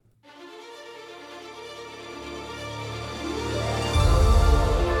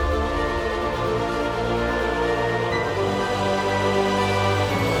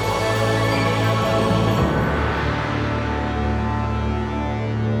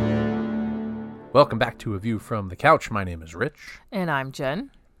Welcome back to A View from the Couch. My name is Rich. And I'm Jen.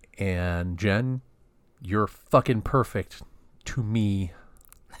 And Jen, you're fucking perfect to me.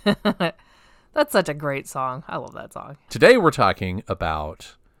 That's such a great song. I love that song. Today we're talking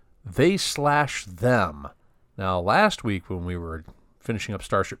about they/them. Now, last week when we were finishing up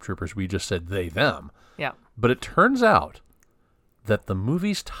Starship Troopers, we just said they/them. Yeah. But it turns out that the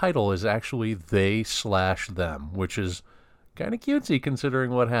movie's title is actually they/them, which is kind of cutesy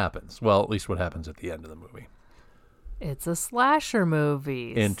considering what happens. Well, at least what happens at the end of the movie. It's a slasher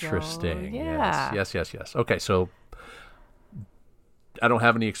movie. Interesting. So, yeah. Yes. Okay, so I don't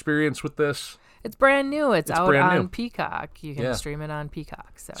have any experience with this. It's brand new. It's out brand on new. Peacock. You can stream it on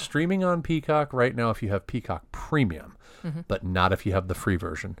Peacock. So Streaming on Peacock right now if you have Peacock Premium, but not if you have the free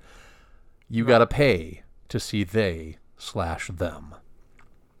version. You got to pay to see they/them.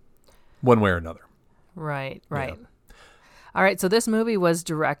 One way or another. Right. Yeah. All right, so this movie was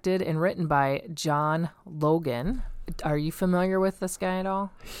directed and written by John Logan. Are you familiar with this guy at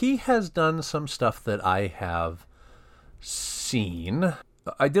all? He has done some stuff that I have seen.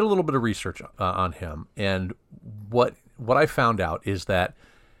 I did a little bit of research on him, and what I found out is that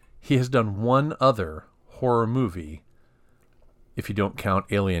he has done one other horror movie, if you don't count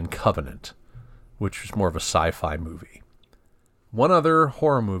Alien Covenant, which is more of a sci-fi movie. One other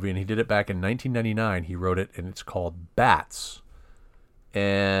horror movie, and he did it back in 1999. He wrote it, and it's called Bats.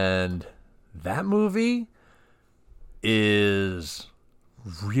 And that movie is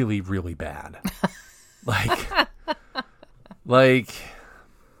really, really bad. I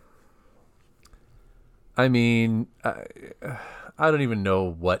mean, I don't even know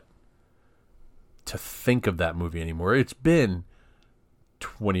what to think of that movie anymore. It's been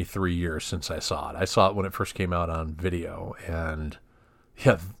 23 years since I saw it. I saw it when it first came out on video, and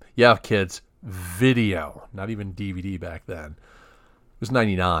yeah, kids, video, not even DVD back then. It was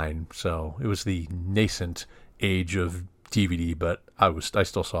 99, so it was the nascent age of DVD, but I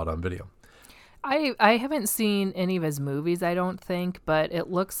still saw it on video. I haven't seen any of his movies, I don't think, but it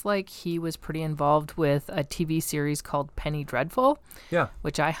looks like he was pretty involved with a TV series called Penny Dreadful. Yeah.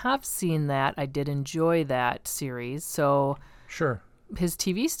 Which I have seen that. I did enjoy that series. So Sure. His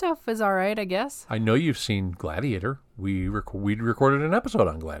TV stuff is all right, I guess. I know you've seen Gladiator. We recorded an episode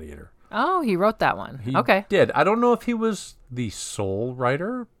on Gladiator. Oh, he wrote that one. He Okay. did. I don't know if he was the sole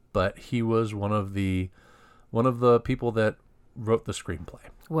writer, but he was one of the people that wrote the screenplay.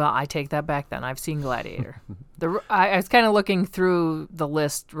 Well, I take that back then. I've seen Gladiator. I was kind of looking through the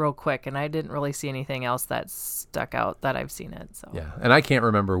list real quick, and I didn't really see anything else that stuck out that I've seen it. So Yeah, and I can't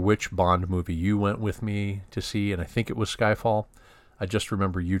remember which Bond movie you went with me to see, and I think it was Skyfall. I just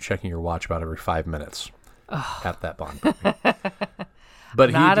remember you checking your watch about every 5 minutes at that Bond movie.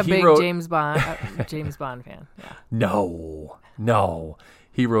 But not a he big wrote... James Bond fan. Yeah. No.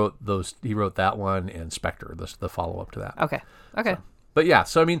 He wrote that one and Spectre, the follow up to that. Okay. But yeah,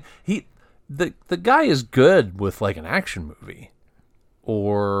 so I mean, the guy is good with like an action movie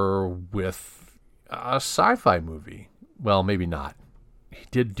or with a sci-fi movie. Well, maybe not. He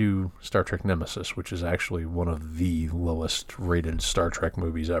did do Star Trek Nemesis, which is actually one of the lowest rated Star Trek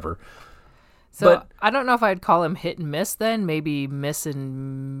movies ever. So But I don't know if I'd call him hit and miss then. Maybe miss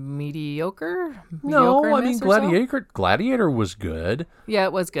and mediocre? no, Mediocre I and mean, miss or so? Gladiator was good. Yeah,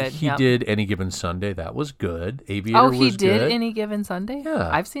 it was good. He Yep. did Any Given Sunday. That was good. Aviator Oh, was he did good. Any Given Sunday? Yeah.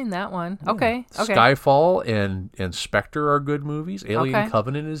 I've seen that one. Okay. Skyfall and Spectre are good movies. Alien Okay.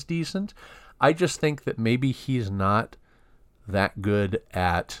 Covenant is decent. I just think that maybe he's not that good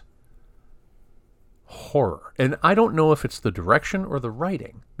at horror. And I don't know if it's the direction or the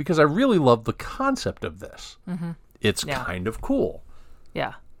writing, because I really love the concept of this. Mm-hmm. It's Yeah. kind of cool.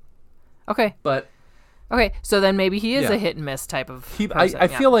 Yeah. Okay. But So then maybe he is Yeah. a hit and miss type of I person.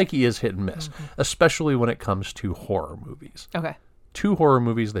 feel like he is hit and miss, especially when it comes to horror movies. Okay. 2 horror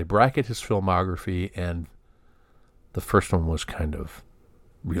movies, they bracket his filmography, and the first one was kind of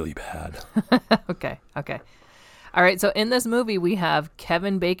really bad. Okay. All right, so in this movie, we have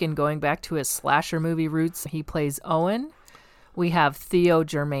Kevin Bacon going back to his slasher movie roots. He plays Owen. We have Theo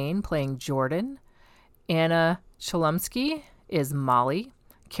Germain playing Jordan. Anna Chlumsky is Molly.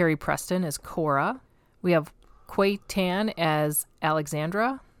 Carrie Preston is Cora. We have Quay Tan as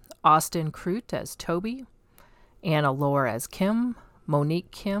Alexandra. Austin Crute as Toby. Anna Lohr as Kim.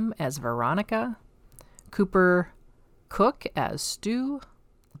 Monique Kim as Veronica. Cooper Cook as Stu.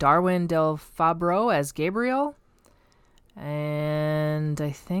 Darwin Del Fabro as Gabriel. And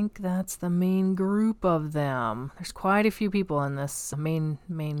I think that's the main group of them. There's quite a few people in this main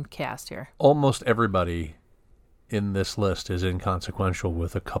cast here. Almost everybody in this list is inconsequential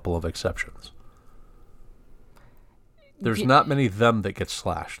with a couple of exceptions. There's not many them that get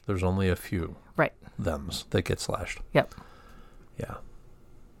slashed. There's only a few Right. thems that get slashed. Yep. Yeah.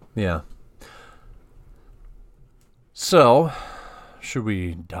 Yeah. So, should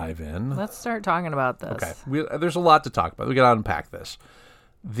we dive in? Let's start talking about this. Okay. There's a lot to talk about. We got to unpack this.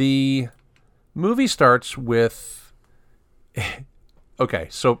 The movie starts with... Okay,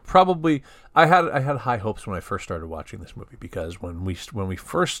 so probably I had high hopes when I first started watching this movie, because when we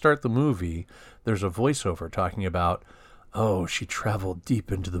first start the movie, there's a voiceover talking about, oh, she traveled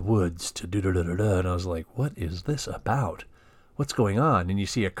deep into the woods to da-da-da-da-da, and I was like, what is this about? What's going on? And you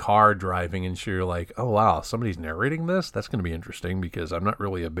see a car driving, and you're like, oh, wow, somebody's narrating this? That's going to be interesting, because I'm not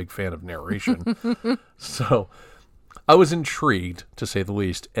really a big fan of narration. So I was intrigued, to say the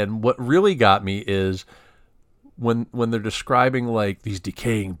least. And what really got me is when they're describing like these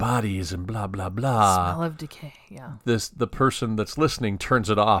decaying bodies and blah, blah, blah. Smell of decay, yeah. The person that's listening turns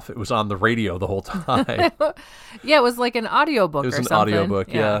it off. It was on the radio the whole time. Yeah, it was like an audiobook or It was something. an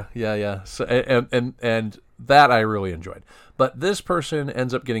audiobook, yeah. So, and that I really enjoyed. But this person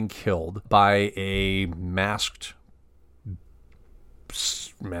ends up getting killed by a masked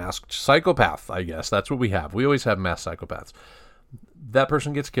psychopath, I guess. That's what we have. We always have masked psychopaths. That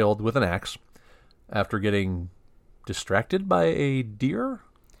person gets killed with an axe after getting distracted by a deer.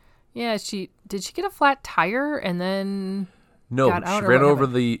 Yeah, did she get a flat tire and then No, got out she or ran what over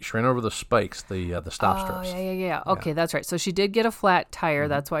happened? she ran over the spikes, the stop strips. Yeah. Okay, that's right. So she did get a flat tire.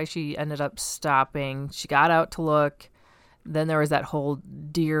 That's why she ended up stopping. She got out to look. Then there was that whole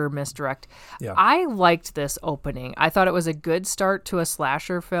deer misdirect. Yeah. I liked this opening. I thought it was a good start to a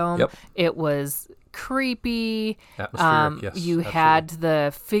slasher film. Yep. It was creepy. Atmospheric, yes, You had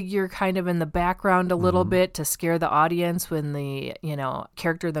the figure kind of in the background a little bit to scare the audience when the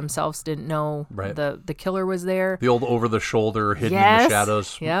character themselves didn't know Right. the killer was there. The old over the shoulder, hidden in Yes. the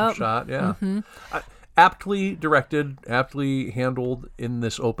shadows Yep. shot. Yeah. Aptly directed, aptly handled in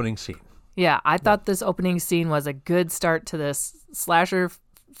this opening scene. Yeah, I thought this opening scene was a good start to this slasher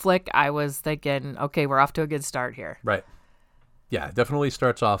flick. I was thinking, okay, we're off to a good start here. Right. Yeah, it definitely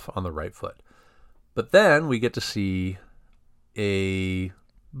starts off on the right foot. But then we get to see a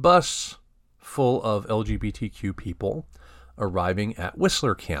bus full of LGBTQ people arriving at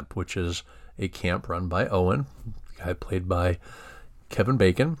Whistler Camp, which is a camp run by Owen, the guy played by Kevin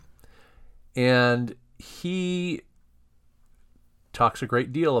Bacon. And he talks a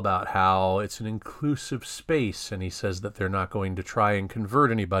great deal about how it's an inclusive space, and he says that they're not going to try and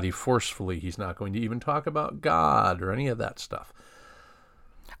convert anybody forcefully. He's not going to even talk about God or any of that stuff.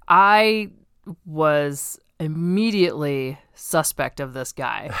 I was immediately suspect of this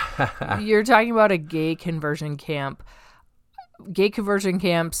guy. You're talking about a gay conversion camp. Gay conversion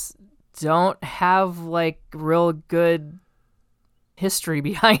camps don't have like real good history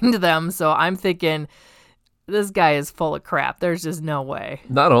behind them, so I'm thinking this guy is full of crap. There's just no way.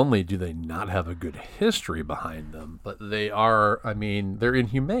 Not only do they not have a good history behind them, but they're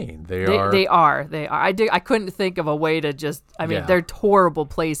inhumane. They are. I couldn't think of a way to just, Yeah. they're horrible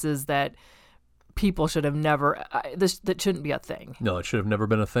places that people should have never, that shouldn't be a thing. No, it should have never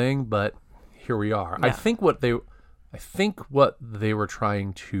been a thing, but here we are. Yeah. I think what they were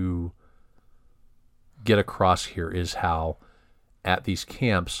trying to get across here is how at these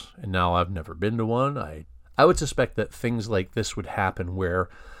camps, and now I've never been to one, I would suspect that things like this would happen where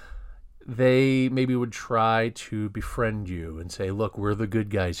they maybe would try to befriend you and say, look, we're the good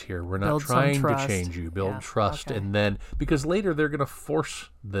guys here. We're not Build some trying to trust. change you. Build Yeah, trust. okay. And then, because later they're going to force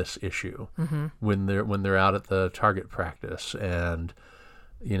this issue when they're out at the target practice, and,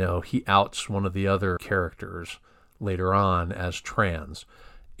 he outs one of the other characters later on as trans.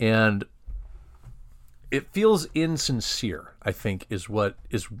 And it feels insincere, I think, is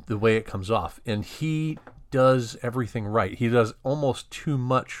the way it comes off. And he does everything right. He does almost too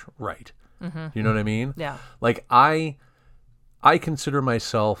much right. You know what I mean? Yeah. Like I consider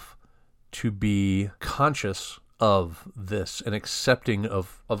myself to be conscious of this and accepting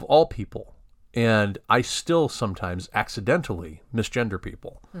of all people. And I still sometimes accidentally misgender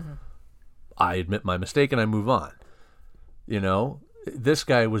people. I admit my mistake and I move on. This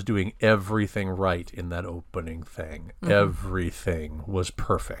guy was doing everything right in that opening thing. Everything was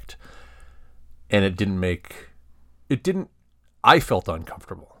perfect. And I felt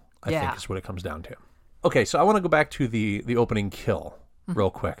uncomfortable, I think is what it comes down to. Okay, so I want to go back to the opening kill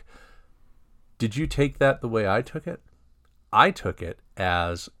real quick. Did you take that the way I took it? I took it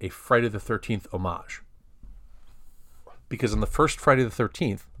as a Friday the 13th homage. Because in the first Friday the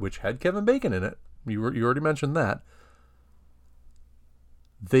 13th, which had Kevin Bacon in it, you already mentioned that,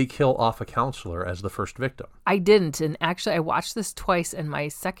 they kill off a counselor as the first victim. I didn't. And actually, I watched this twice, and my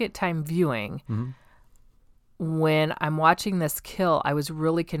second time viewing, when I'm watching this kill, I was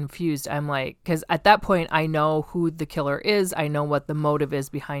really confused. I'm like, because at that point, I know who the killer is. I know what the motive is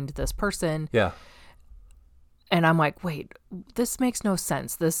behind this person. Yeah. And I'm like, wait, this makes no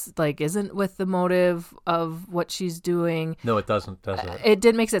sense. This like isn't with the motive of what she's doing. No, it doesn't, does it? It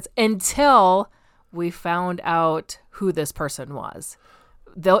didn't make sense until we found out who this person was.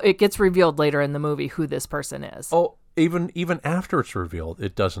 It gets revealed later in the movie who this person is. Oh, even after it's revealed,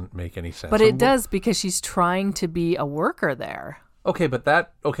 it doesn't make any sense. But it does, because she's trying to be a worker there. Okay,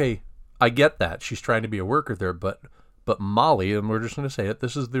 I get that. She's trying to be a worker there, but Molly, and we're just going to say it,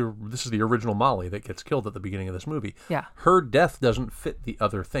 this is the original Molly that gets killed at the beginning of this movie. Yeah. Her death doesn't fit the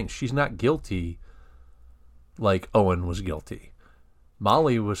other things. She's not guilty like Owen was guilty.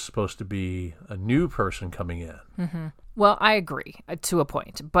 Molly was supposed to be a new person coming in. Mm-hmm. Well, I agree to a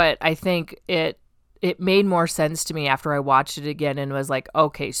point, but I think it made more sense to me after I watched it again and was like,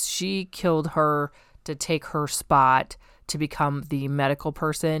 okay, she killed her to take her spot to become the medical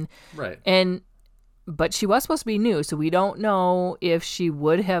person. Right. But she was supposed to be new, so we don't know if she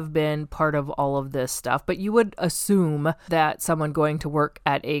would have been part of all of this stuff. But you would assume that someone going to work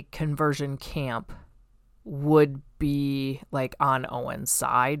at a conversion camp would be like on Owen's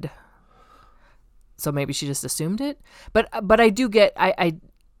side. So maybe she just assumed it. But I do get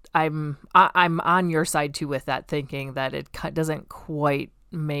I'm on your side too with that, thinking that it doesn't quite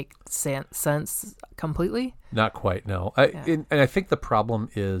make sense completely. Not quite, no. And I think the problem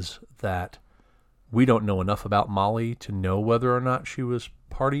is that we don't know enough about Molly to know whether or not she was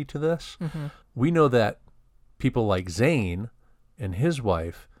party to this. Mm-hmm. We know that people like Zane and his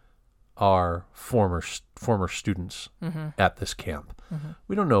wife are former students at this camp. Mm-hmm.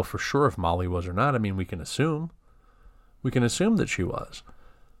 We don't know for sure if Molly was or not. I mean, we can assume that she was.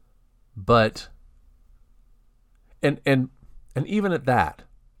 But and even at that,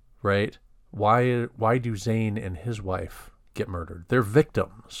 right? Why do Zane and his wife get murdered? They're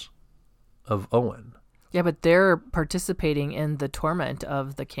victims of Owen. Yeah, but they're participating in the torment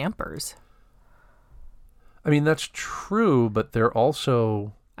of the campers. I mean, that's true, but they're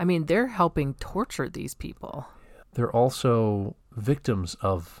also... I mean, they're helping torture these people. They're also victims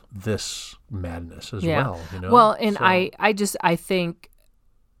of this madness as well, you know? Well, and so... I think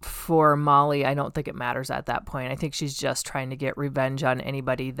for Molly, I don't think it matters at that point. I think she's just trying to get revenge on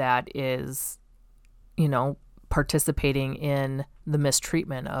anybody that is, you know, participating in the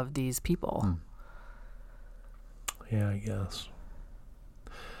mistreatment of these people. Yeah, I guess.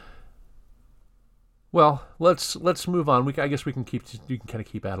 Well, let's move on. I guess you can kind of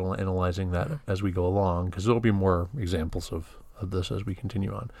keep analyzing that as we go along, because there'll be more examples of this as we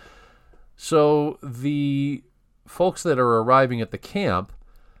continue on. So the folks that are arriving at the camp,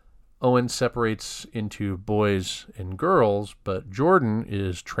 Owen separates into boys and girls, but Jordan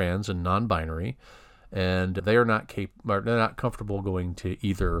is trans and non-binary, and they are they're not comfortable going to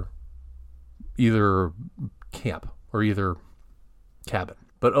either camp or either cabin.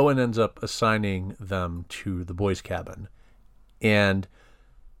 But Owen ends up assigning them to the boys' cabin. And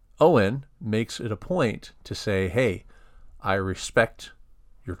Owen makes it a point to say, hey, I respect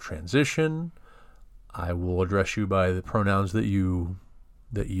your transition. I will address you by the pronouns that you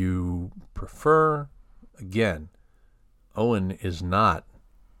prefer. Again, Owen is not,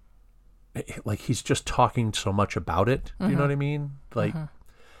 like, he's just talking so much about it. Do you know what I mean? Like,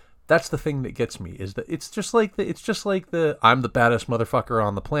 that's the thing that gets me, is that it's just like the I'm the baddest motherfucker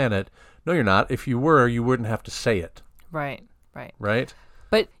on the planet. No, you're not. If you were, you wouldn't have to say it. Right. Right?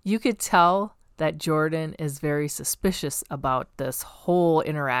 But you could tell that Jordan is very suspicious about this whole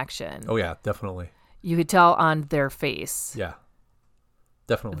interaction. Oh yeah, definitely. You could tell on their face. Yeah.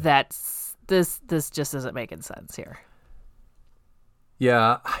 Definitely. That's this just isn't making sense here.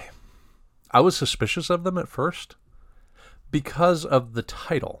 Yeah, I was suspicious of them at first because of the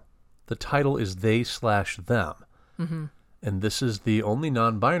title. The title is they/them. Mm-hmm. And this is the only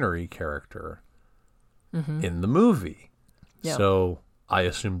non-binary character in the movie. Yep. So I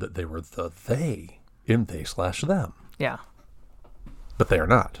assumed that they were the they in they/them. Yeah. But they are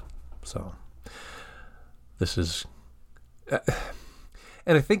not. So this is...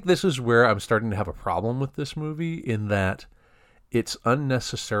 and I think this is where I'm starting to have a problem with this movie, in that it's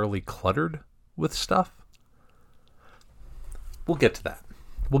unnecessarily cluttered with stuff. We'll get to that.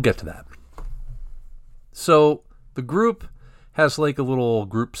 So the group has like a little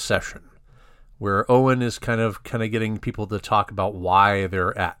group session where Owen is kind of getting people to talk about why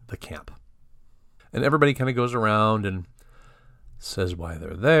they're at the camp. And everybody kind of goes around and says why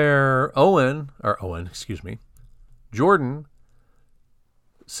they're there. Jordan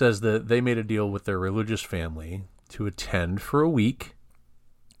says that they made a deal with their religious family to attend for a week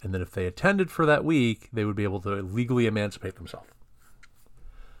And then if they attended for that week, they would be able to legally emancipate themselves.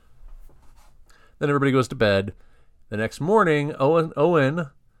 Then everybody goes to bed. The next morning, one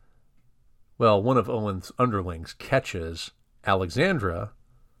of Owen's underlings catches Alexandra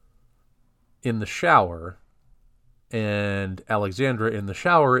in the shower, and Alexandra in the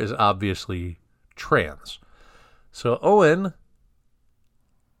shower is obviously trans. So Owen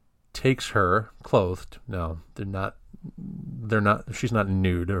takes her clothed. No, she's not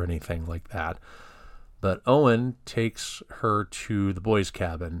nude or anything like that. But Owen takes her to the boys'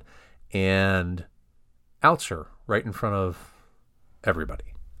 cabin and outs her right in front of everybody.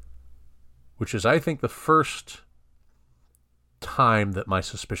 Which is, I think, the first time that my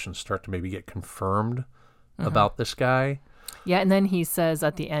suspicions start to maybe get confirmed about this guy. Yeah, and then he says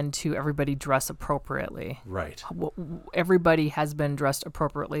at the end, too, everybody dress appropriately. Right. Everybody has been dressed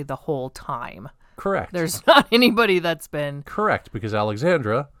appropriately the whole time. Correct. There's not anybody that's been... Correct, because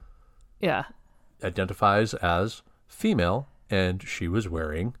Alexandra Yeah. identifies as female, and she was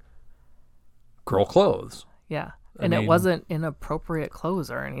wearing girl clothes. Yeah. I And mean- it wasn't inappropriate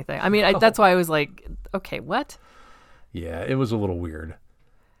clothes or anything. I mean, that's why I was like, okay, what? Yeah, it was a little weird.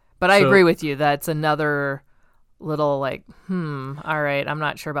 But I So- agree with you. That's another little like, all right, I'm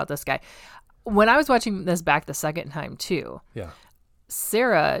not sure about this guy. When I was watching this back the second time too, Yeah.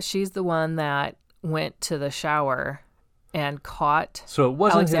 Sarah, she's the one that went to the shower and caught, So it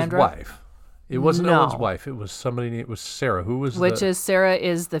wasn't Alexandra? his wife. It wasn't No. Owen's wife. It was somebody. It was Sarah. Who was which is Sarah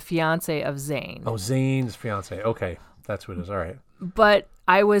is the fiance of Zane. Oh, Zane's fiance. Okay, that's what it is. All right. But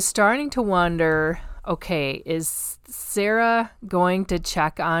I was starting to wonder, okay, is Sarah going to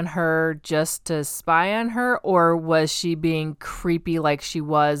check on her just to spy on her, or was she being creepy like she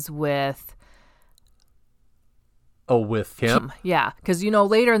was with Oh, with Kim? Kim? Yeah, because,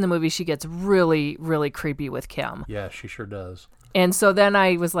 later in the movie, she gets really, really creepy with Kim. Yeah, she sure does. And so then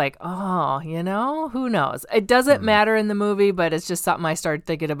I was like, oh, who knows? It doesn't matter in the movie, but it's just something I started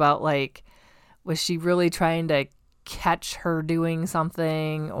thinking about, like, was she really trying to catch her doing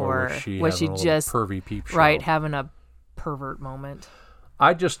something, or was she was she having a little just pervy peep show? right having a pervert moment?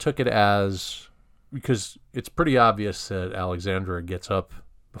 I just took it as, because it's pretty obvious that Alexandra gets up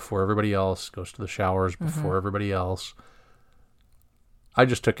before everybody else, goes to the showers before everybody else. I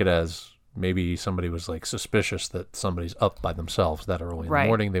just took it as maybe somebody was like suspicious that somebody's up by themselves that early in Right. the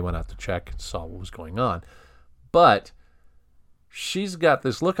morning. They went out to check and saw what was going on. But she's got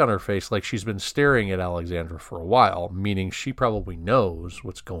this look on her face like she's been staring at Alexandra for a while, meaning she probably knows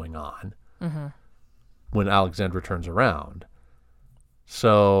what's going on when Alexandra turns around.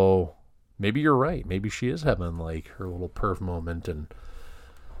 So maybe you're right. Maybe she is having like her little perv moment. And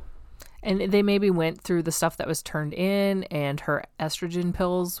they maybe went through the stuff that was turned in, and her estrogen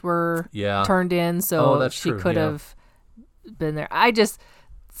pills were Yeah. turned in, Oh, so that's she true, could yeah. have been there.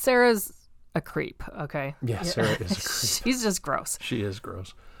 Sarah's a creep, okay? Yeah, Sarah is a creep. She's just gross. She is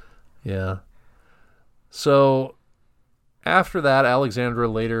gross. Yeah. So after that, Alexandra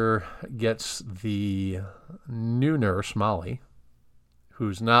later gets the new nurse, Molly,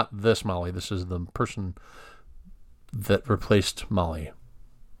 who's not this Molly. This is the person that replaced Molly.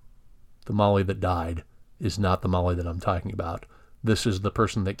 The Molly that died is not the Molly that I'm talking about. This is the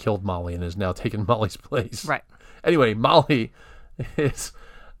person that killed Molly and is now taking Molly's place. Right. Anyway, Molly is...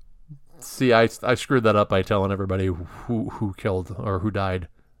 See, I screwed that up by telling everybody who killed or who died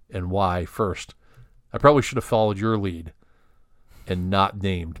and why first. I probably should have followed your lead and not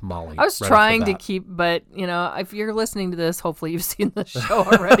named Molly. I was right off the trying to bat. keep, but, if you're listening to this, hopefully you've seen the show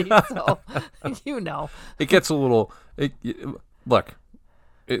already, so It gets a little... Look,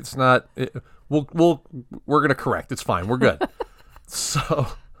 it's not... we're gonna correct. It's fine. We're good.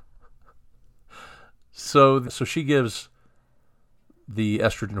 So she gives the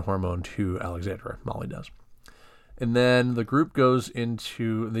estrogen hormone to Alexandra. Molly does. And then the group goes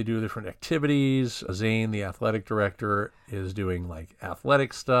into, they do different activities. Zane, the athletic director, is doing like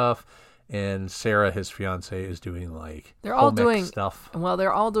athletic stuff. And Sarah, his fiance, is doing like they're all home ec doing stuff. Well,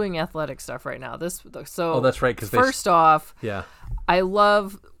 they're all doing athletic stuff right now. So Oh, that's right. Because first off, yeah. I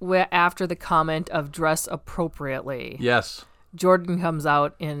love after the comment of dress appropriately. Yes. Jordan comes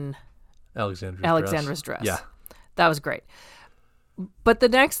out in Alexandra's dress. Yeah. That was great. But the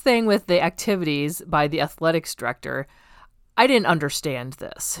next thing with the activities by the athletics director, I didn't understand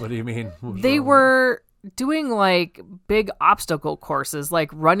this. What do you mean? What was They wrong? were doing like big obstacle courses, like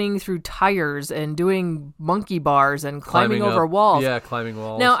running through tires and doing monkey bars and climbing over up. walls. Yeah, climbing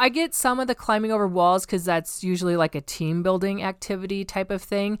walls. Now, I get some of the climbing over walls because that's usually like a team building activity type of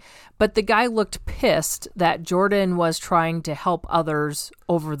thing. But the guy looked pissed that Jordan was trying to help others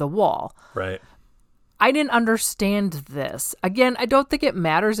over the wall. Right. I didn't understand this. Again, I don't think it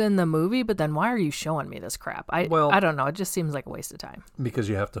matters in the movie, but then why are you showing me this crap? I don't know. It just seems like a waste of time. Because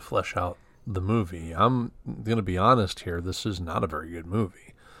you have to flesh out the movie. I'm going to be honest here. This is not a very good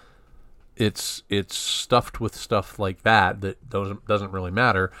movie. It's stuffed with stuff like that doesn't really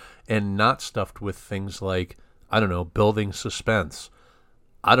matter, and not stuffed with things like, I don't know, building suspense.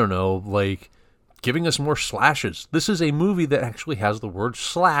 I don't know, like giving us more slashes. This is a movie that actually has the word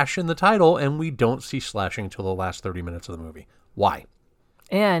slash in the title, and we don't see slashing until the last 30 minutes of the movie. Why?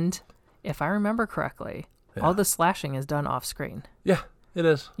 And if I remember correctly, all the slashing is done off screen. Yeah, it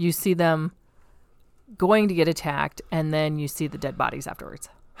is. You see them going to get attacked, and then you see the dead bodies afterwards.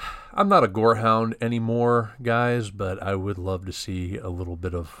 I'm not a gore hound anymore, guys, but I would love to see a little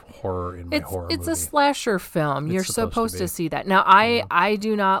bit of horror in my horror movie. It's a slasher film. You're supposed to be. see that. Now, I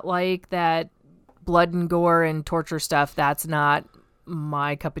do not like that blood and gore and torture stuff. That's not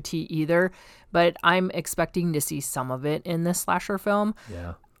my cup of tea either, but I'm expecting to see some of it in this slasher film.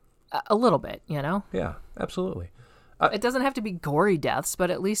 Yeah. A little bit, you know? Yeah, absolutely. It doesn't have to be gory deaths,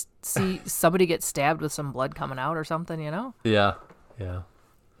 but at least see somebody get stabbed with some blood coming out or something, you know? Yeah.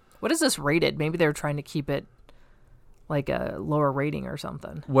 What is this rated? Maybe they're trying to keep it like a lower rating or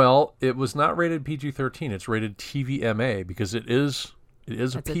something. Well, it was not rated PG-13. It's rated TVMA because it is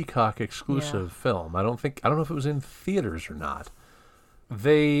a Peacock exclusive film. I don't know if it was in theaters or not.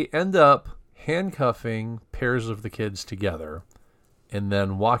 They end up handcuffing pairs of the kids together and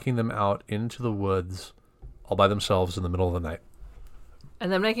then walking them out into the woods all by themselves in the middle of the night.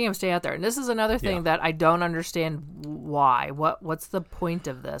 And then making them stay out there. And this is another thing that I don't understand why. What's the point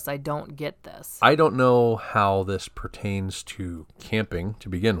of this? I don't get this. I don't know how this pertains to camping to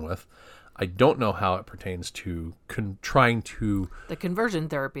begin with. I don't know how it pertains to trying to... The conversion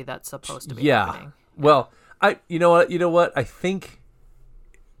therapy that's supposed to be happening. Well, you know what? I think,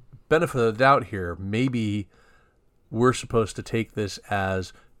 benefit of the doubt here, maybe we're supposed to take this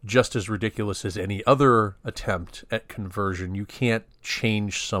as just as ridiculous as any other attempt at conversion. You can't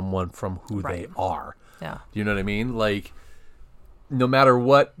change someone from who they are. Yeah. Do you know what I mean? Like, no matter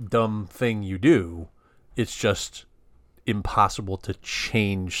what dumb thing you do, it's just impossible to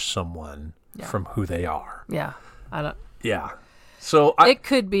change someone from who they are. Yeah. Yeah. So it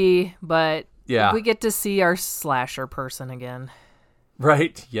could be, but yeah, we get to see our slasher person again.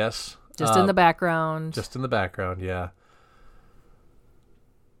 Right. Yes. Just in the background. Just in the background. Yeah.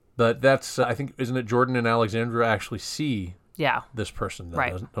 But that's, I think, isn't it Jordan and Alexandra actually see this person, then,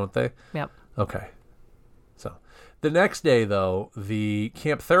 right? Don't they? Yep. Okay. So the next day, though, the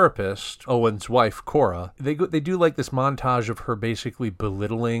camp therapist, Owen's wife, Cora, they do like this montage of her basically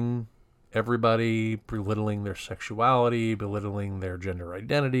belittling everybody, belittling their sexuality, belittling their gender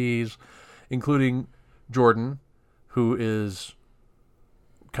identities, including Jordan, who is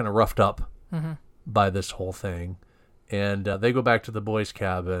kind of roughed up by this whole thing. And they go back to the boys'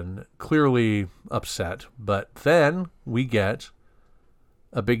 cabin, clearly upset. But then we get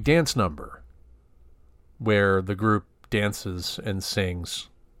a big dance number where the group dances and sings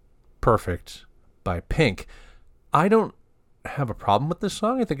Perfect by Pink. I don't have a problem with this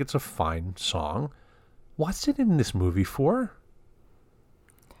song. I think it's a fine song. What's it in this movie for?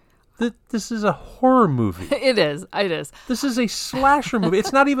 This is a horror movie. It is. This is a slasher movie.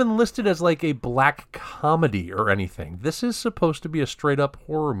 It's not even listed as like a black comedy or anything. This is supposed to be a straight up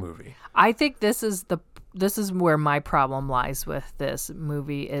horror movie. I think this is where my problem lies with this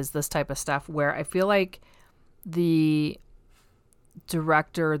movie, is this type of stuff where I feel like the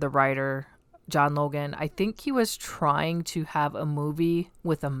director, the writer, John Logan, I think he was trying to have a movie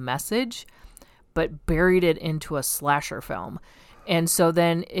with a message, but buried it into a slasher film. And so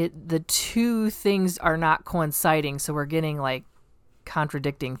then the two things are not coinciding. So we're getting like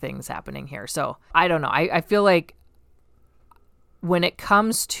contradicting things happening here. So I don't know. I feel like when it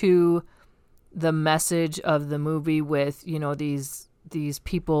comes to the message of the movie with, you know, these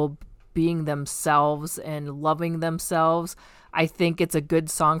people being themselves and loving themselves, I think it's a good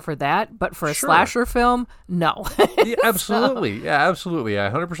song for that. But for a slasher film, no. Yeah, absolutely. So. Yeah, absolutely. I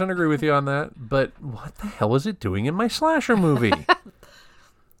 100% agree with you on that. But what the hell is it doing in my slasher movie?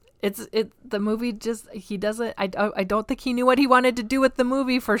 The movie just, he doesn't, I don't think he knew what he wanted to do with the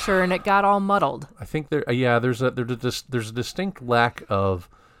movie for sure, and it got all muddled. I think there's a distinct lack of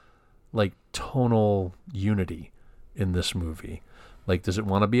like tonal unity in this movie. Like, does it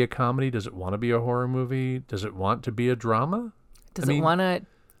want to be a comedy? Does it want to be a horror movie? Does it want to be a drama? Does it want to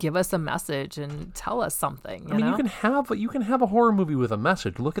give us a message and tell us something. I mean, you can have a horror movie with a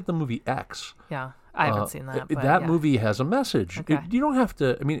message. Look at the movie X. Yeah, I haven't seen that. But That yeah. movie has a message. Okay. You don't have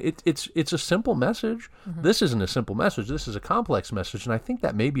to. I mean, it's a simple message. This isn't a simple message. This is a complex message, and I think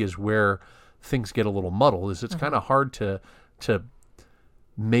that maybe is where things get a little muddled. Is it's kind of hard to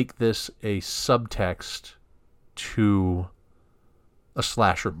make this a subtext to a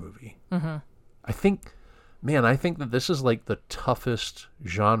slasher movie. I think that this is like the toughest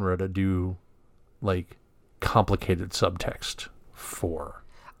genre to do, like, complicated subtext for.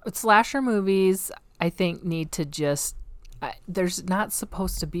 Slasher movies, I think, need to just. There's not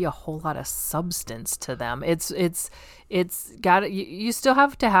supposed to be a whole lot of substance to them. It's got you still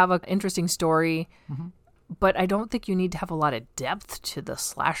have to have an interesting story, but I don't think you need to have a lot of depth to the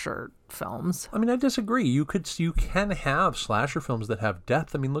slasher films. I mean, I disagree. You can have slasher films that have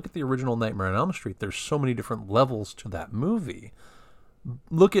depth. I mean, look at the original Nightmare on Elm Street. There's so many different levels to that movie.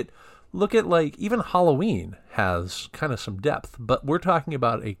 Look at like even Halloween has kind of some depth, but we're talking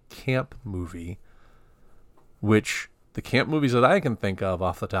about a camp movie, which the camp movies that I can think of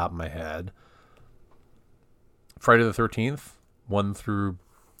off the top of my head, Friday the 13th, 1 through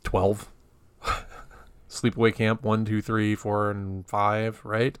 12, Sleepaway Camp 1, 2, 3, 4, and 5,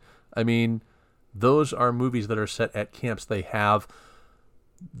 right? I mean, those are movies that are set at camps. They have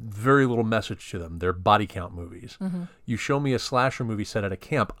very little message to them. They're body count movies. You show me a slasher movie set at a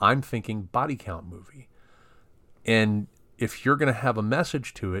camp, I'm thinking body count movie. And if you're going to have a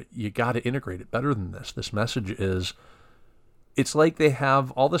message to it, you got to integrate it better than this. This message is, it's like they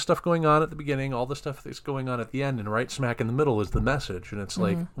have all this stuff going on at the beginning, all the stuff that's going on at the end, and right smack in the middle is the message. And it's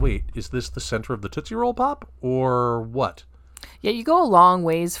like, wait, is this the center of the Tootsie Roll Pop or what? Yeah, you go a long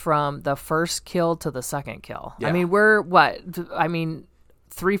ways from the first kill to the second kill. Yeah. I mean, we're what? I mean,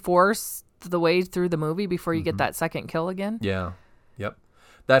 3/4 the way through the movie before you get that second kill again. Yeah. Yep.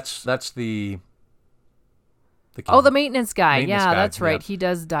 That's the Oh, the maintenance guy. Maintenance Yeah, guy, that's right. yeah. He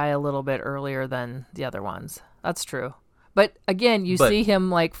does die a little bit earlier than the other ones. That's true. But again, you see him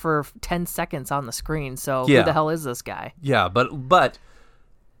like for 10 seconds on the screen. So Yeah. who the hell is this guy? Yeah, but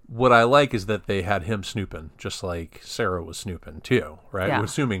what I like is that they had him snooping, just like Sarah was snooping too, right? Yeah. We're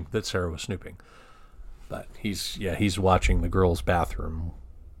assuming that Sarah was snooping. But he's watching the girls' bathroom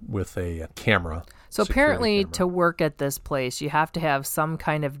with a camera. So security apparently camera. to work at this place, you have to have some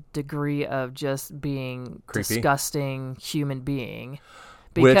kind of degree of just being Creepy. disgusting human being.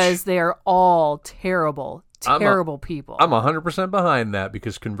 Which- Because they are all terrible people. I'm 100% behind that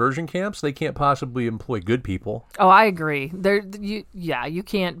because conversion camps, they can't possibly employ good people. Oh, I agree. You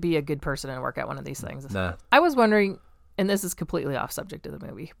can't be a good person and work at one of these things. Nah. I was wondering, and this is completely off subject of the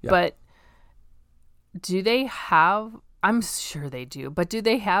movie, Yeah. but do they have, I'm sure they do, but do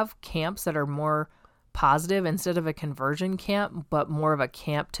they have camps that are more positive instead of a conversion camp, but more of a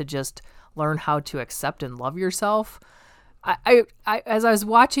camp to just learn how to accept and love yourself? I as I was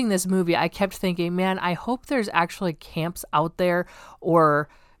watching this movie, I kept thinking, man, I hope there's actually camps out there or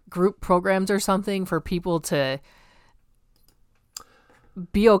group programs or something for people to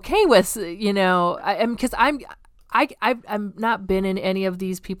be okay with, you know, because I've not been in any of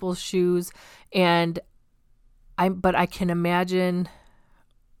these people's shoes, but I can imagine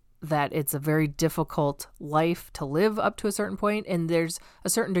that it's a very difficult life to live up to a certain point, and there's a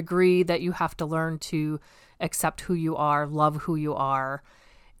certain degree that you have to learn to accept who you are, love who you are,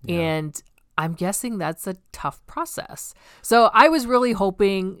 and I'm guessing that's a tough process. So I was really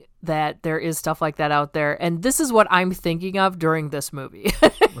hoping that there is stuff like that out there, and this is what I'm thinking of during this movie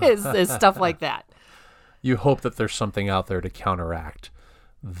is stuff like that. You hope that there's something out there to counteract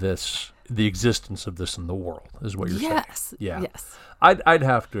the existence of this in the world, is what you're saying. Yes. Yeah. Yes. I'd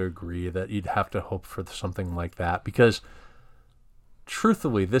have to agree that you'd have to hope for something like that because,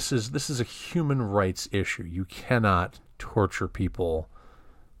 truthfully, this is a human rights issue. You cannot torture people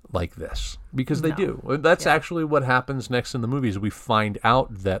like this because they do. That's actually what happens next in the movies. We find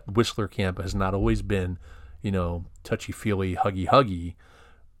out that Whistler Camp has not always been, touchy-feely, huggy-huggy.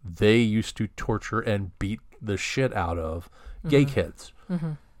 They used to torture and beat the shit out of gay kids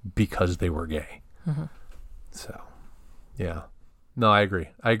because they were gay. So, yeah. No, I agree.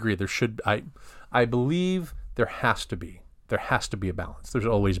 I believe there has to be a balance. There's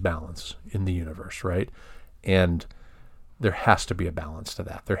always balance in the universe, right? And there has to be a balance to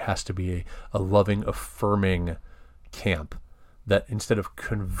that. There has to be a loving, affirming camp that instead of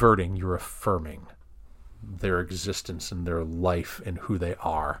converting, you're affirming their existence and their life and who they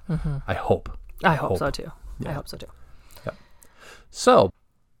are. I hope. I hope so too. Yeah. I hope so too. Yep. So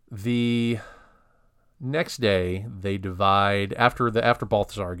the next day they divide after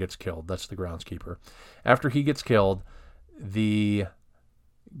Balthazar gets killed. That's the groundskeeper. After he gets killed, the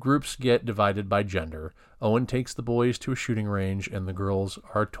groups get divided by gender. Owen takes the boys to a shooting range, and the girls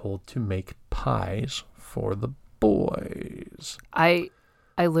are told to make pies for the boys. I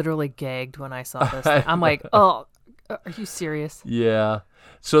literally gagged when I saw this. I'm like, oh, are you serious? Yeah.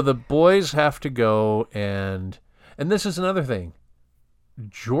 So the boys have to go, and this is another thing.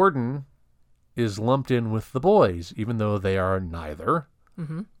 Jordan is lumped in with the boys, even though they are neither.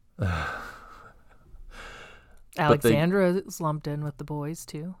 Mm-hmm. Alexandra is lumped in with the boys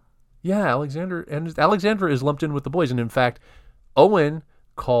too. Yeah, Alexandra is lumped in with the boys, and in fact, Owen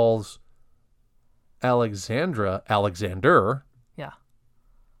calls Alexander, Yeah.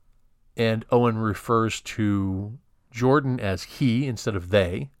 and Owen refers to Jordan as he instead of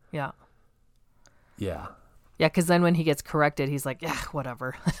they. Yeah. Yeah. Yeah, because then when he gets corrected, he's like, yeah,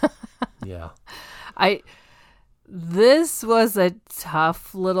 whatever. Yeah. This was a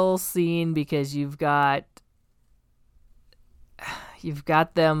tough little scene because you've got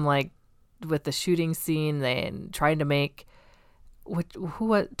them like with the shooting scene and trying to make who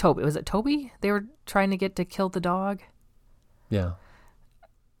was Toby? Was it Toby? They were trying to get to kill the dog. Yeah.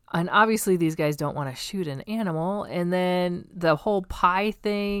 And obviously these guys don't want to shoot an animal. And then the whole pie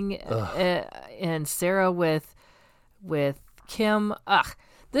thing and Sarah with Kim.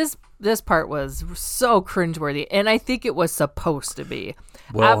 This part was so cringeworthy, and I think it was supposed to be.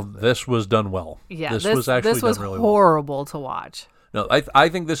 Well, this was done well. Yeah, this was actually this was done really horrible to watch. well. No, I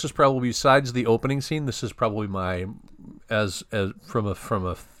think this is probably, besides the opening scene, this is probably my as from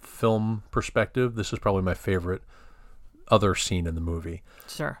a film perspective, this is probably my favorite other scene in the movie.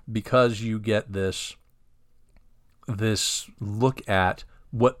 Sure. Because you get this look at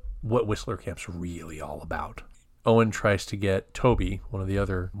what Whistler Camp's really all about. Owen tries to get Toby, one of the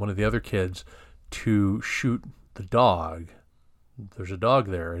other kids, to shoot the dog. There's a dog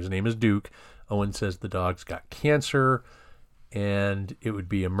there. His name is Duke. Owen says the dog's got cancer and it would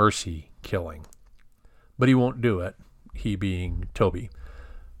be a mercy killing. But he won't do it, he being Toby.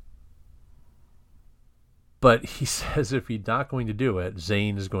 But he says if he's not going to do it,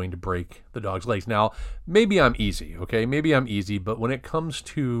 Zane is going to break the dog's legs. Now, maybe I'm easy, okay? Maybe I'm easy, but when it comes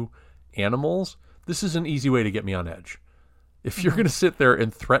to animals, this is an easy way to get me on edge. If you're going to sit there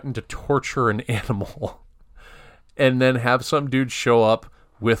and threaten to torture an animal and then have some dude show up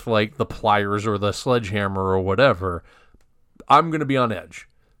with like the pliers or the sledgehammer or whatever, I'm going to be on edge.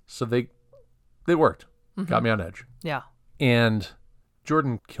 So they worked. Mm-hmm. Got me on edge. Yeah. And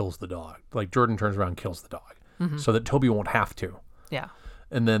Jordan kills the dog. Like, Jordan turns around and kills the dog so that Toby won't have to. Yeah.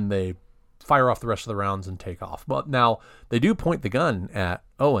 And then they fire off the rest of the rounds and take off. But now they do point the gun at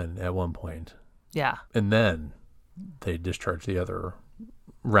Owen at one point. Yeah. And then they discharge the other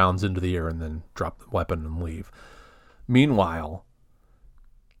rounds into the air and then drop the weapon and leave. Meanwhile,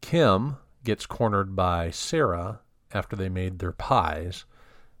 Kim gets cornered by Sarah after they made their pies.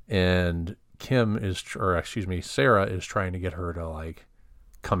 And Sarah is trying to get her to like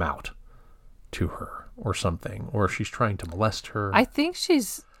come out to her or something, or she's trying to molest her. I think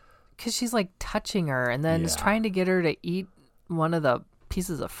because she's like touching her and then is trying to get her to eat one of the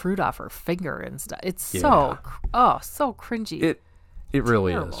pieces of fruit off her finger and stuff. It's so cringy. It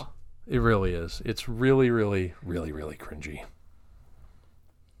really is. It really is. It's really, really, really, really cringy.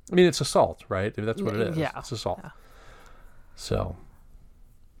 I mean, it's assault, right? I mean, that's what it is. Yeah. It's assault. Yeah. So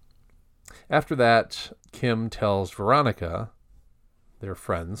after that, Kim tells Veronica, they're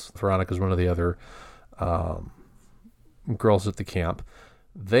friends. Veronica's one of the other girls at the camp.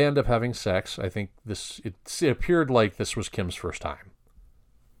 They end up having sex. I think it appeared like this was Kim's first time,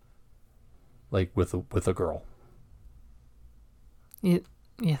 like with a girl. You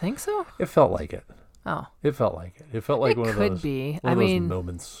think so? It felt like it. Oh, it felt like it. It felt like one of those. Could be. One of those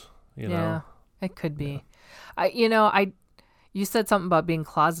moments. You know. Yeah, it could be. You said something about being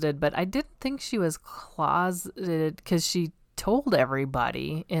closeted, but I didn't think she was closeted because she told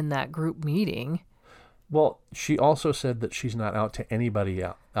everybody in that group meeting. Well, she also said that she's not out to anybody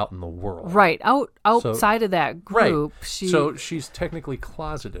out in the world. Right. Outside of that group. Right. So she's technically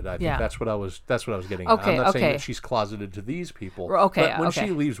closeted. I think that's what I was getting at. Okay, I'm not saying that she's closeted to these people. Okay. But when she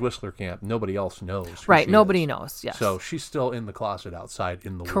leaves Whistler Camp, nobody else knows. Right. Nobody knows. Yes. So she's still in the closet outside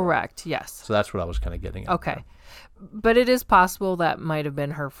in the world. Correct. Yes. So that's what I was kind of getting at. Okay. But it is possible that might have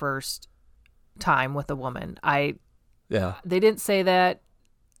been her first time with a woman. Yeah. They didn't say that.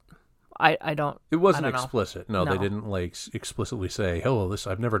 I don't. It wasn't I don't explicit. know. No, they didn't like explicitly say, "Oh, this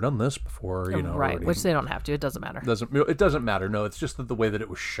I've never done this before." You know, right? Which they don't have to. It doesn't matter. It doesn't matter. No, it's just that the way that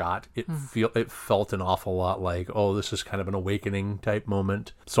it was shot, it felt an awful lot like, oh, this is kind of an awakening type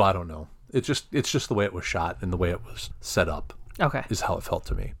moment. So I don't know. It's just the way it was shot and the way it was set up. Okay, is how it felt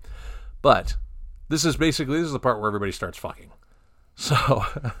to me. But this is the part where everybody starts fucking. So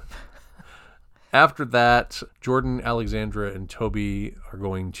after that, Jordan, Alexandra, and Toby are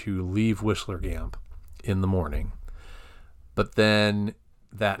going to leave Whistler Camp in the morning. But then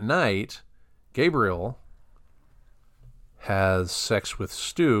that night, Gabriel has sex with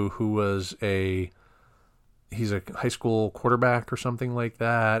Stu, who was he's a high school quarterback or something like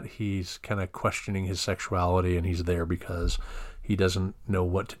that. He's kind of questioning his sexuality, and he's there because he doesn't know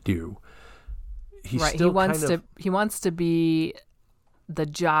what to do. He wants to be the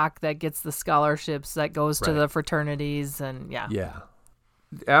jock that gets the scholarships, that goes to the fraternities, and yeah.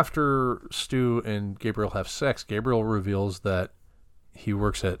 After Stu and Gabriel have sex, Gabriel reveals that he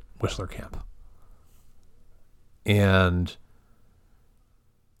works at Whistler Camp. And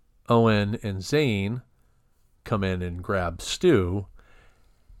Owen and Zane come in and grab Stu,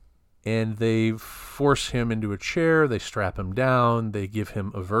 and they force him into a chair. They strap him down. They give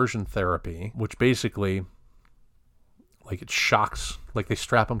him aversion therapy, which basically, like, it shocks, like they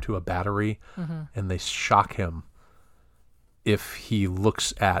strap him to a battery and they shock him if he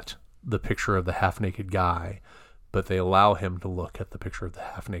looks at the picture of the half-naked guy, but they allow him to look at the picture of the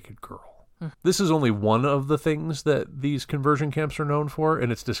half-naked girl. This is only one of the things that these conversion camps are known for,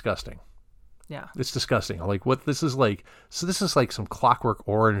 and it's disgusting. Yeah. It's disgusting. Like, what this is like, so this is like some Clockwork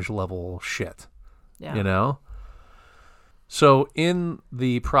Orange level shit. Yeah. You know? So in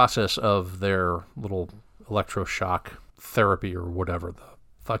the process of their little electroshock therapy, or whatever the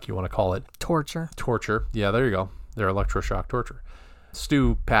fuck you want to call it. Torture. Yeah, there you go. Their electroshock torture.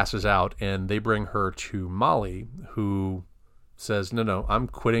 Stu passes out, and they bring her to Molly, who says, no, I'm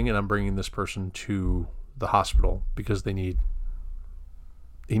quitting, and I'm bringing this person to the hospital because he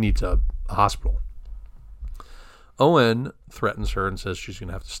needs a hospital. Owen threatens her and says she's going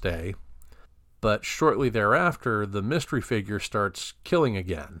to have to stay. But shortly thereafter, the mystery figure starts killing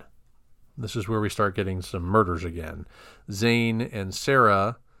again. This is where we start getting some murders again. Zane and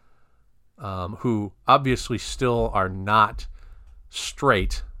Sarah, who obviously still are not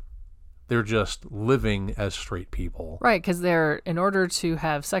straight, they're just living as straight people. Right, because in order to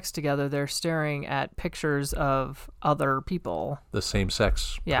have sex together, they're staring at pictures of other people. The same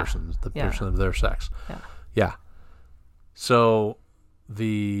sex persons, the person of their sex. Yeah. So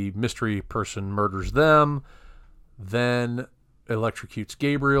the mystery person murders them, then electrocutes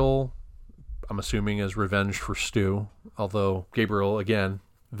Gabriel, I'm assuming as revenge for Stu, although Gabriel, again,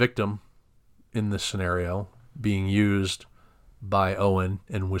 victim in this scenario, being used by Owen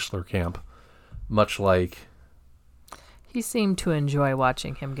and Whistler Camp, much like... He seemed to enjoy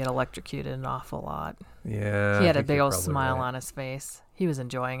watching him get electrocuted an awful lot. Yeah. He had a big old smile on his face. He was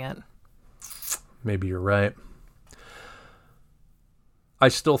enjoying it. Maybe you're right. I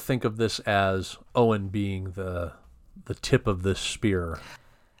still think of this as Owen being the tip of this spear.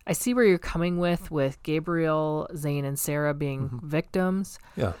 I see where you're coming with Gabriel, Zane, and Sarah being victims.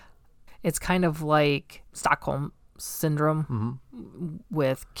 Yeah. It's kind of like Stockholm Syndrome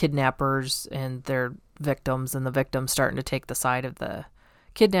with kidnappers and their victims, and the victims starting to take the side of the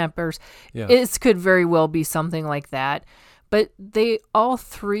kidnappers. Yeah. It could very well be something like that. But they all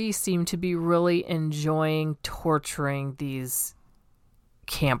three seem to be really enjoying torturing these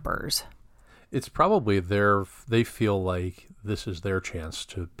campers. It's probably they feel like this is their chance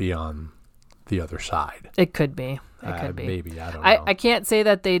to be on the other side. It could be. It could be. Maybe. I don't know. I can't say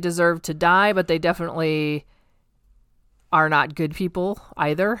that they deserve to die, but they definitely are not good people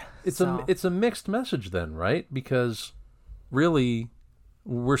either. It's a mixed message then, right? Because really,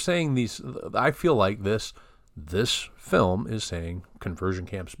 we're saying these. I feel like this film is saying conversion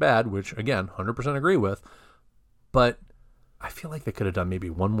camp's bad, which again, 100% agree with. But I feel like they could have done maybe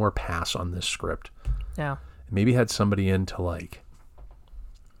one more pass on this script. Yeah. Maybe had somebody in to like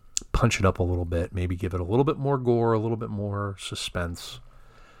punch it up a little bit, maybe give it a little bit more gore, a little bit more suspense,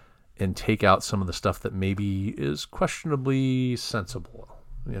 and take out some of the stuff that maybe is questionably sensible,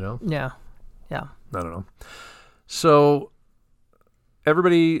 you know? Yeah. Yeah. I don't know. So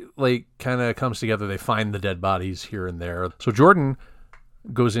everybody like kind of comes together. They find the dead bodies here and there. So Jordan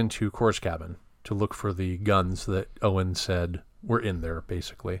goes into Cora's cabin to look for the guns that Owen said were in there,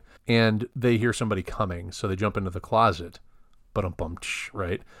 basically. And they hear somebody coming, so they jump into the closet.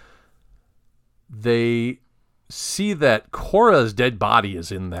 Right? They see that Cora's dead body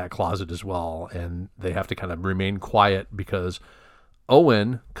is in that closet as well, and they have to kind of remain quiet because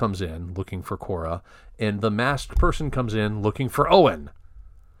Owen comes in looking for Cora, and the masked person comes in looking for Owen.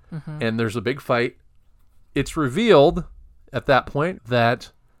 And there's a big fight. It's revealed at that point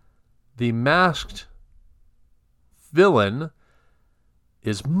that the masked villain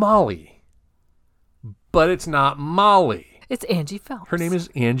is Molly. But it's not Molly. It's Angie Phelps. Her name is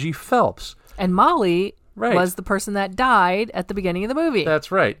Angie Phelps. And Molly Right. was the person that died at the beginning of the movie.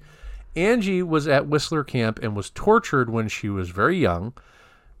 That's right. Angie was at Whistler Camp and was tortured when she was very young,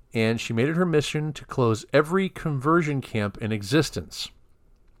 and she made it her mission to close every conversion camp in existence.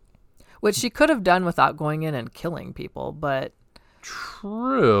 Which she could have done without going in and killing people, but...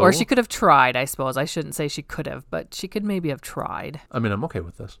 True. Or she could have tried, I suppose. I shouldn't say she could have, but she could maybe have tried. I mean, I'm okay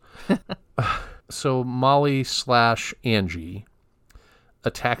with this. So Molly/Angie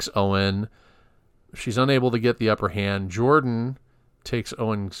attacks Owen. She's unable to get the upper hand. Jordan takes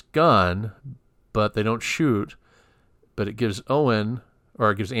Owen's gun, but they don't shoot. But it gives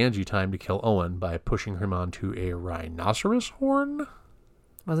Angie time to kill Owen by pushing him onto a rhinoceros horn.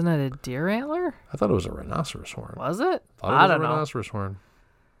 Wasn't it a deer antler? I thought it was a rhinoceros horn. Was it? I don't know. Rhinoceros horn.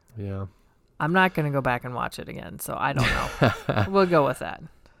 Yeah. I'm not going to go back and watch it again, so I don't know. We'll go with that.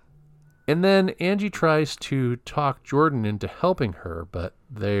 And then Angie tries to talk Jordan into helping her, but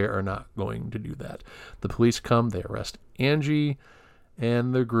they are not going to do that. The police come, they arrest Angie,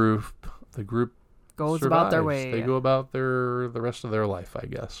 and the group Goes survives. about their way. They go about the rest of their life, I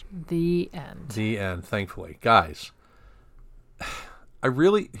guess. The end. The end, thankfully. Guys,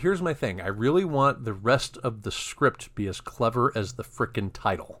 here's my thing. I really want the rest of the script to be as clever as the frickin'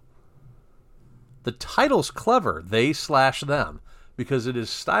 title. The title's clever, they/them, because it is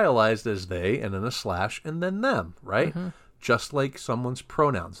stylized as they and then a slash and then them, right? Mm-hmm. Just like someone's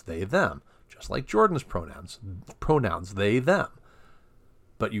pronouns, they, them. Just like Jordan's pronouns, they, them.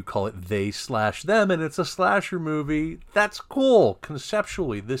 But you call it they/them and it's a slasher movie. That's cool.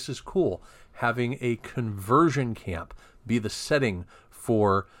 Conceptually, this is cool. Having a conversion camp be the setting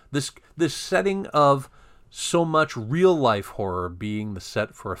for this setting of so much real life horror being the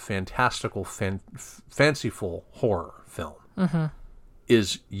set for a fantastical, fanciful horror film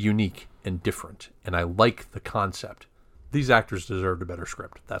is unique and different. And I like the concept. These actors deserved a better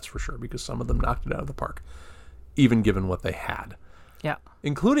script, that's for sure, because some of them knocked it out of the park, even given what they had. Yeah.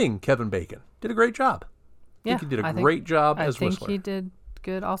 Including Kevin Bacon. Did a great job. I think he did a great job as Whistler. I think he did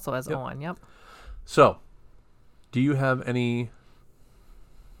good also as Owen, yep. So, do you have any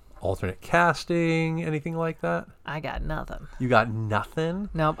alternate casting, anything like that? I got nothing. You got nothing?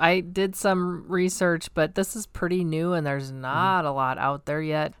 Nope. I did some research, but this is pretty new and there's not a lot out there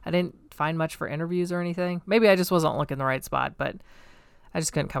yet. I didn't find much for interviews or anything. Maybe I just wasn't looking in the right spot, but I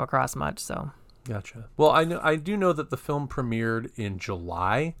just couldn't come across much, so. Gotcha. Well, I do know that the film premiered in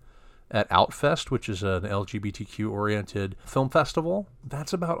July at Outfest, which is an LGBTQ-oriented film festival.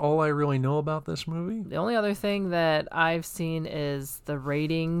 That's about all I really know about this movie. The only other thing that I've seen is the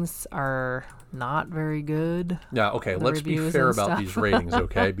ratings are not very good. Yeah, okay, let's be fair about these ratings,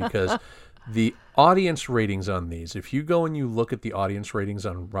 okay? Because the audience ratings on these, if you go and you look at the audience ratings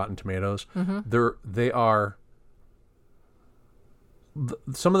on Rotten Tomatoes, they are...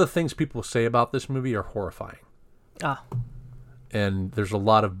 Some of the things people say about this movie are horrifying. Ah. And there's a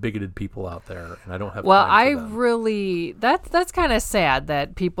lot of bigoted people out there, and I don't have time for them. That's kind of sad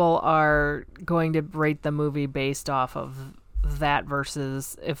that people are going to rate the movie based off of that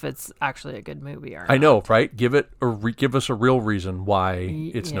versus if it's actually a good movie or not. I know, right? Give us a real reason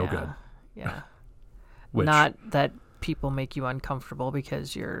why it's no good. Yeah. Not that people make you uncomfortable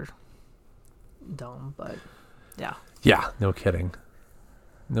because you're dumb, but yeah. Yeah, no kidding.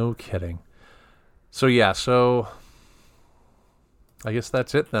 No kidding. So I guess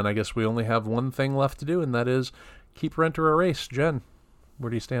that's it then. I guess we only have one thing left to do, and that is keep, rent, or erase. Jen, where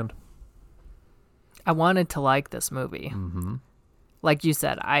do you stand? I wanted to like this movie. Mm-hmm. Like you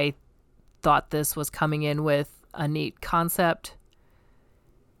said, I thought this was coming in with a neat concept.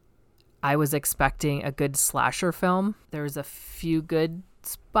 I was expecting a good slasher film. There's a few good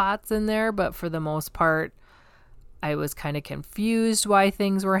spots in there, but for the most part, I was kind of confused why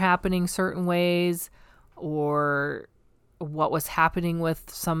things were happening certain ways or what was happening with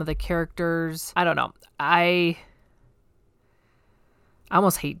some of the characters. I don't know. I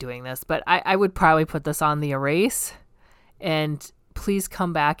almost hate doing this, but I would probably put this on the erase. And please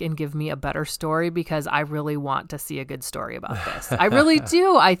come back and give me a better story because I really want to see a good story about this. I really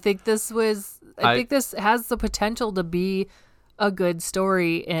do. I think this has the potential to be a good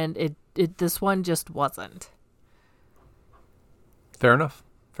story, and this one just wasn't. Fair enough.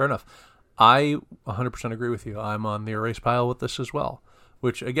 I 100% agree with you. I'm on the erase pile with this as well,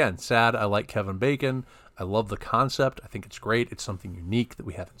 which, again, sad. I like Kevin Bacon. I love the concept. I think it's great. It's something unique that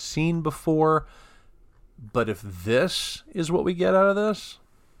we haven't seen before. But if this is what we get out of this,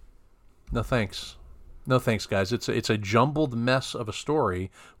 no thanks. No thanks, guys. It's a jumbled mess of a story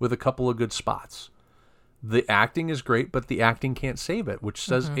with a couple of good spots. The acting is great, but the acting can't save it, which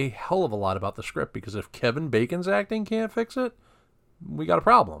says a hell of a lot about the script, because if Kevin Bacon's acting can't fix it, we got a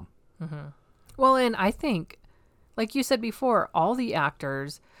problem. Well, and I think, like you said before, all the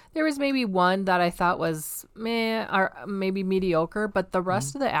actors, there was maybe one that I thought was meh or maybe mediocre, but the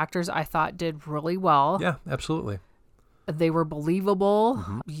rest of the actors I thought did really well. Yeah, absolutely. They were believable.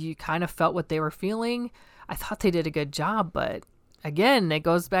 You kind of felt what they were feeling. I thought they did a good job, but again, it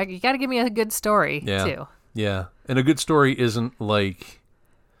goes back. You got to give me a good story, too. Yeah. And a good story isn't like...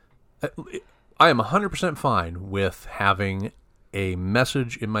 I am 100% fine with having a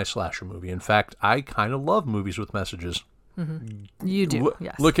message in my slasher movie. In fact, I kind of love movies with messages. You do,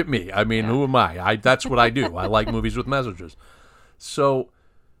 yes. Look at me. I mean, who am I? That's what I do. I like movies with messages. So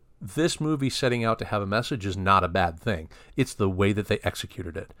this movie setting out to have a message is not a bad thing. It's the way that they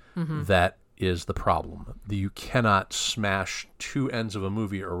executed it that is the problem. You cannot smash two ends of a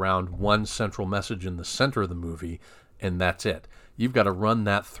movie around one central message in the center of the movie, and that's it. You've got to run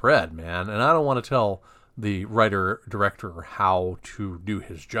that thread, man. And I don't want to tell the writer-director how to do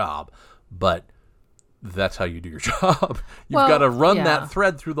his job, but that's how you do your job. You've got to run that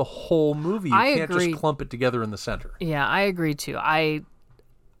thread through the whole movie. You can't just clump it together in the center. Yeah, I agree too. I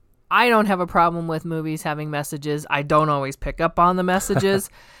don't have a problem with movies having messages. I don't always pick up on the messages.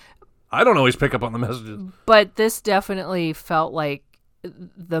 I don't always pick up on the messages. But this definitely felt like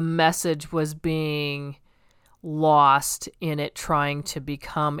the message was being lost in it trying to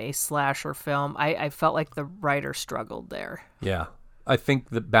become a slasher film. I felt like the writer struggled there. Yeah. I think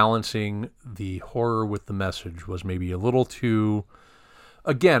that balancing the horror with the message was maybe a little too...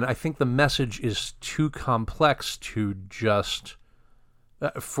 Again, I think the message is too complex to just...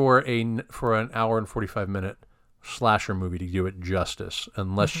 for an hour and 45-minute slasher movie to do it justice,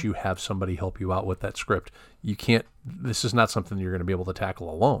 unless you have somebody help you out with that script. You can't... This is not something you're going to be able to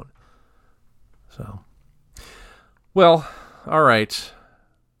tackle alone. So... Well, all right.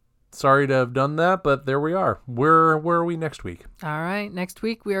 Sorry to have done that, but there we are. Where are we next week? All right. Next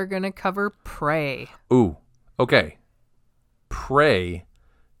week, we are going to cover Prey. Ooh, okay. Prey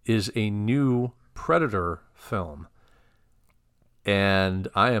is a new Predator film, and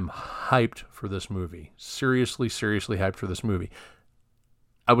I am hyped for this movie. Seriously hyped for this movie.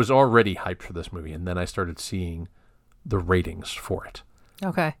 I was already hyped for this movie, and then I started seeing the ratings for it.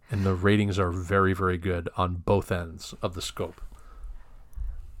 Okay. And the ratings are very, very good on both ends of the scope.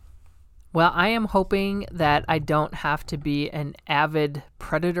 Well, I am hoping that I don't have to be an avid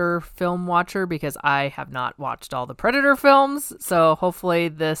Predator film watcher because I have not watched all the Predator films. So hopefully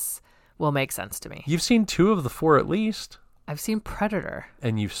this will make sense to me. You've seen 2 of the 4 at least. I've seen Predator.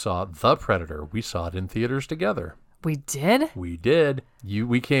 And you saw The Predator. We saw it in theaters together. We did? We did.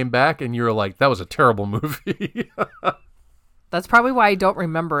 We came back and you were like, that was a terrible movie. That's probably why I don't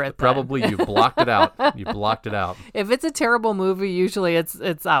remember it. Probably you blocked it out. You blocked it out. If it's a terrible movie, usually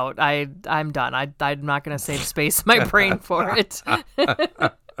it's out. I'm done. I'm not going to save space in my brain for it.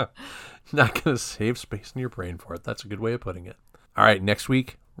 Not going to save space in your brain for it. That's a good way of putting it. All right, next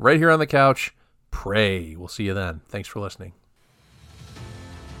week, right here on the couch, Prey. We'll see you then. Thanks for listening.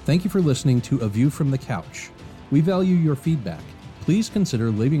 Thank you for listening to A View from the Couch. We value your feedback. Please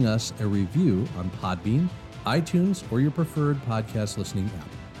consider leaving us a review on Podbean, iTunes, or your preferred podcast listening app.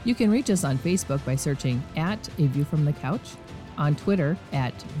 You can reach us on Facebook by searching @A View from the Couch, on Twitter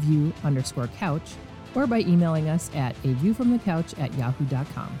 @View_Couch, or by emailing us at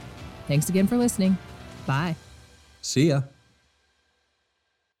aviewfromthecouch@yahoo.com. Thanks again for listening. Bye. See ya.